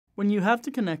When you have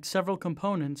to connect several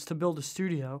components to build a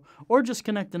studio, or just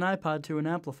connect an iPod to an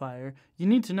amplifier, you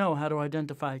need to know how to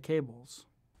identify cables.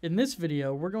 In this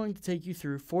video, we're going to take you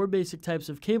through 4 basic types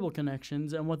of cable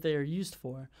connections and what they are used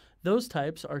for. Those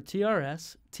types are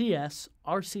TRS, TS,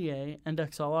 RCA, and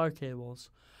XLR cables.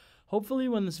 Hopefully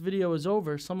when this video is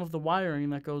over, some of the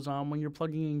wiring that goes on when you're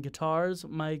plugging in guitars,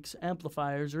 mics,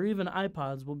 amplifiers, or even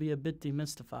iPods will be a bit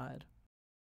demystified.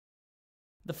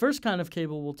 The first kind of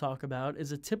cable we'll talk about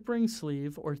is a tip ring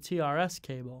sleeve or TRS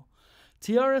cable.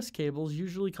 TRS cables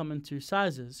usually come in 2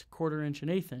 sizes, 1/4 inch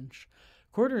and 1/8 inch.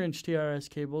 1/4 inch TRS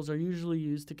cables are usually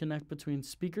used to connect between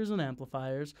speakers and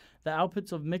amplifiers, the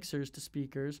outputs of mixers to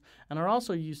speakers, and are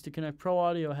also used to connect pro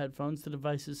audio headphones to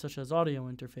devices such as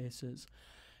audio interfaces.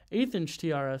 1/8 inch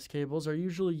TRS cables are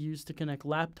usually used to connect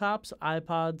laptops,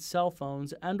 iPods, cell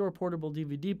phones, and/or portable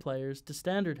DVD players to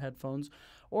standard headphones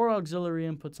or auxiliary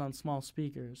inputs on small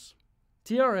speakers.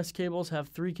 TRS cables have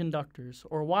 3 conductors,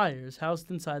 or wires, housed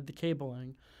inside the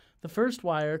cabling. The first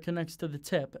wire connects to the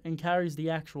tip and carries the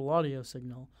actual audio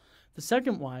signal. The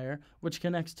second wire, which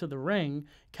connects to the ring,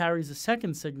 carries a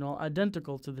second signal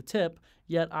identical to the tip,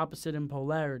 yet opposite in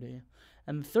polarity.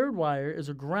 And the third wire is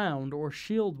a ground or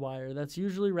shield wire that's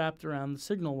usually wrapped around the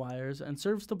signal wires and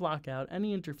serves to block out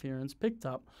any interference picked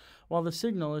up while the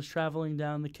signal is traveling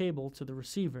down the cable to the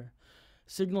receiver.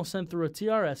 Signal sent through a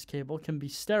TRS cable can be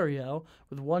stereo,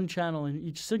 with 1 channel in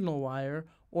each signal wire,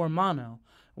 or mono.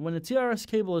 When a TRS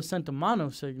cable is sent a mono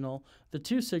signal, the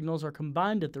 2 signals are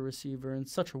combined at the receiver in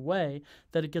such a way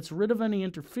that it gets rid of any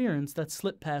interference that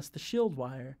slipped past the shield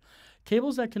wire.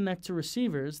 Cables that connect to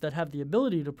receivers that have the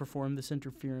ability to perform this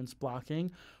interference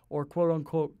blocking, or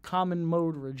quote-unquote common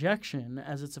mode rejection,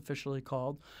 as it's officially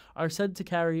called, are said to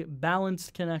carry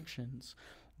balanced connections.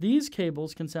 These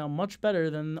cables can sound much better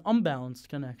than unbalanced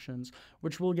connections,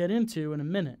 which we'll get into in a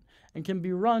minute, and can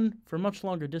be run for much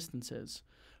longer distances.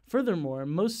 Furthermore,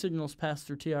 most signals passed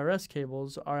through TRS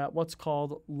cables are at what's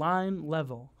called line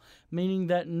level, meaning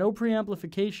that no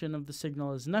preamplification of the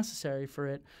signal is necessary for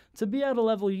it to be at a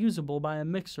level usable by a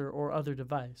mixer or other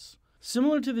device.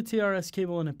 Similar to the TRS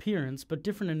cable in appearance, but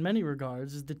different in many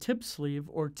regards, is the tip sleeve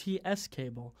or TS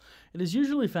cable. It is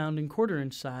usually found in 1/4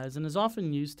 inch size and is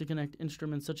often used to connect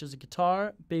instruments such as a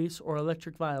guitar, bass, or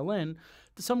electric violin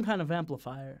to some kind of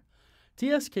amplifier.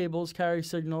 TS cables carry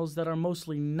signals that are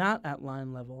mostly not at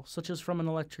line level, such as from an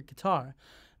electric guitar.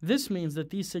 This means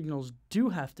that these signals do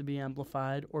have to be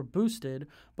amplified or boosted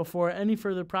before any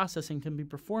further processing can be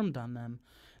performed on them.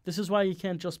 This is why you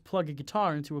can't just plug a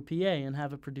guitar into a PA and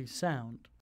have it produce sound.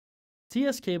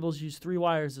 TS cables use 3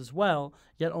 wires as well,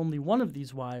 yet only one of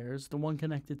these wires, the one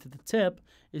connected to the tip,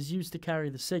 is used to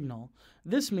carry the signal.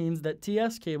 This means that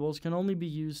TS cables can only be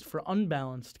used for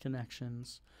unbalanced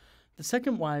connections. The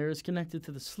second wire is connected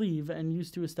to the sleeve and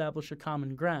used to establish a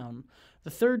common ground.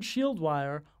 The third shield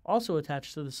wire, also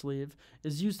attached to the sleeve,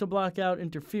 is used to block out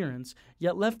interference,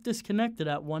 yet left disconnected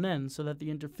at one end so that the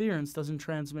interference doesn't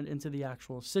transmit into the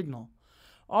actual signal.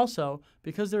 Also,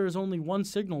 because there is only 1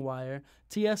 signal wire,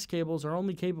 TS cables are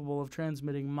only capable of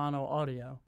transmitting mono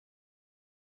audio.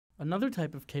 Another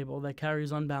type of cable that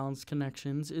carries unbalanced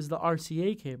connections is the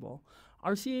RCA cable.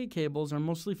 RCA cables are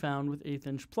mostly found with 1/8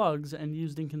 inch plugs and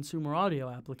used in consumer audio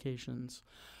applications.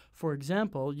 For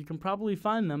example, you can probably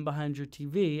find them behind your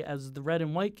TV as the red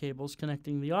and white cables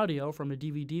connecting the audio from a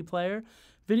DVD player,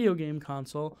 video game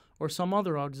console, or some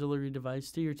other auxiliary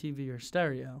device to your TV or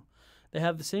stereo. They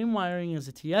have the same wiring as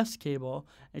a TS cable,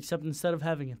 except instead of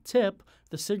having a tip,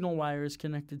 the signal wire is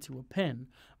connected to a pin.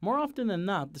 More often than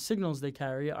not, the signals they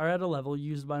carry are at a level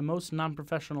used by most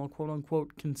non-professional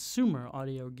quote-unquote consumer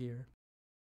audio gear.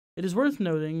 It is worth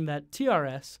noting that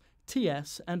TRS,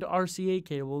 TS, and RCA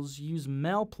cables use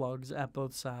male plugs at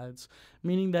both sides,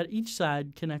 meaning that each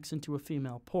side connects into a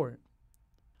female port.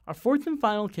 Our 4th and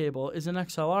final cable is an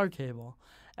XLR cable.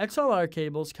 XLR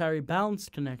cables carry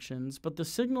balanced connections, but the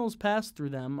signals passed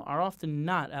through them are often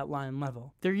not at line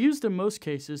level. They're used in most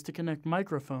cases to connect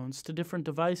microphones to different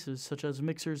devices such as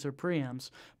mixers or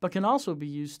preamps, but can also be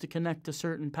used to connect to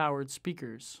certain powered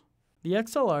speakers. The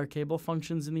XLR cable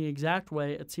functions in the exact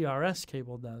way a TRS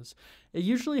cable does. It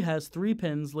usually has 3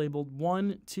 pins labeled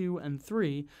 1, 2, and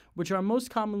 3, which are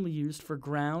most commonly used for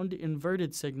ground,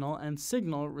 inverted signal, and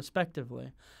signal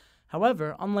respectively.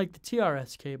 However, unlike the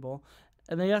TRS cable,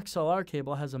 the XLR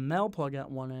cable has a male plug at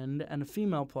one end and a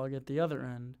female plug at the other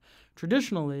end.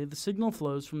 Traditionally, the signal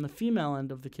flows from the female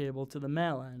end of the cable to the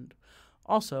male end.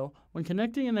 Also, when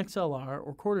connecting an XLR,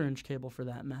 or 1/4 inch cable for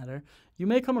that matter, you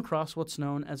may come across what's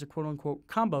known as a quote-unquote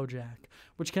combo jack,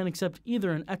 which can accept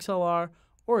either an XLR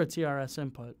or a TRS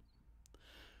input.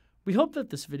 We hope that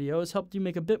this video has helped you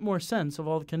make a bit more sense of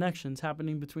all the connections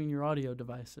happening between your audio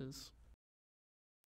devices.